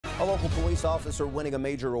A local police officer winning a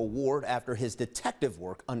major award after his detective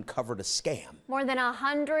work uncovered a scam. More than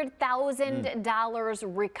 $100,000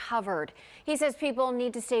 recovered. He says people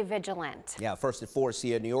need to stay vigilant. Yeah, first at 4,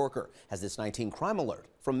 See a New Yorker has this 19 crime alert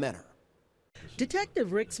from Menor.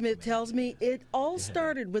 Detective Rick Smith tells me it all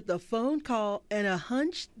started with a phone call and a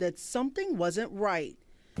hunch that something wasn't right.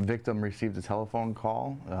 The victim received a telephone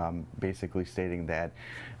call basically stating that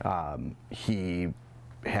he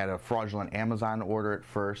had a fraudulent Amazon order at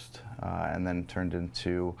first and then turned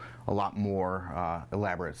into a lot more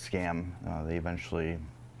elaborate scam. They eventually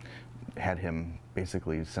had him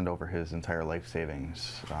basically send over his entire life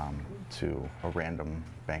savings to a random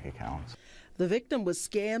bank account. The victim was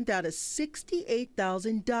scammed out of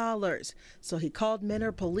 $68,000. So he called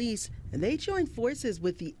Menor police and they joined forces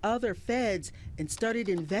with the other feds and started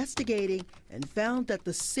investigating and found that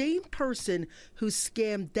the same person who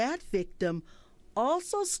scammed that victim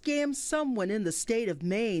also scammed someone in the state of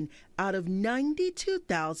Maine out of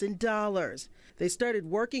 $92,000. They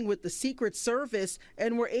started working with the Secret Service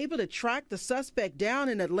and were able to track the suspect down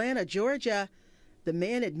in Atlanta, Georgia. The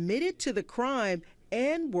man admitted to the crime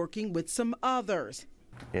and working with some others.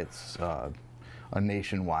 It's a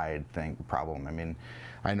nationwide problem. I mean,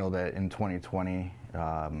 I know that in 2020,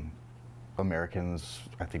 Americans,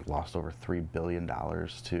 I think, lost over $3 billion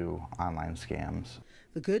to online scams.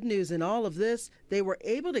 The good news in all of this, they were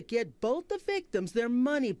able to get both the victims their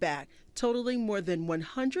money back, totaling more than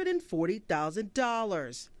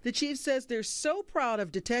 $140,000. The chief says they're so proud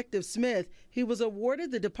of Detective Smith, he was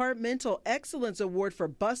awarded the Departmental Excellence Award for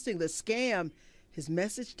busting the scam. His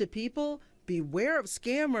message to people, beware of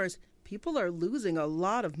scammers. People are losing a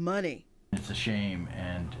lot of money. It's a shame,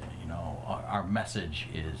 and our message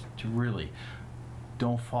is to really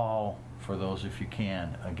don't fall for those if you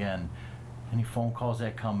can. Again, any phone calls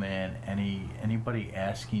that come in, anybody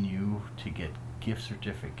asking you to get gift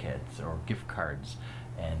certificates or gift cards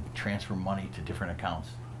and transfer money to different accounts,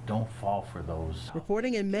 don't fall for those.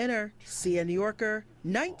 Reporting in Menor, See a New Yorker,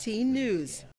 19 News.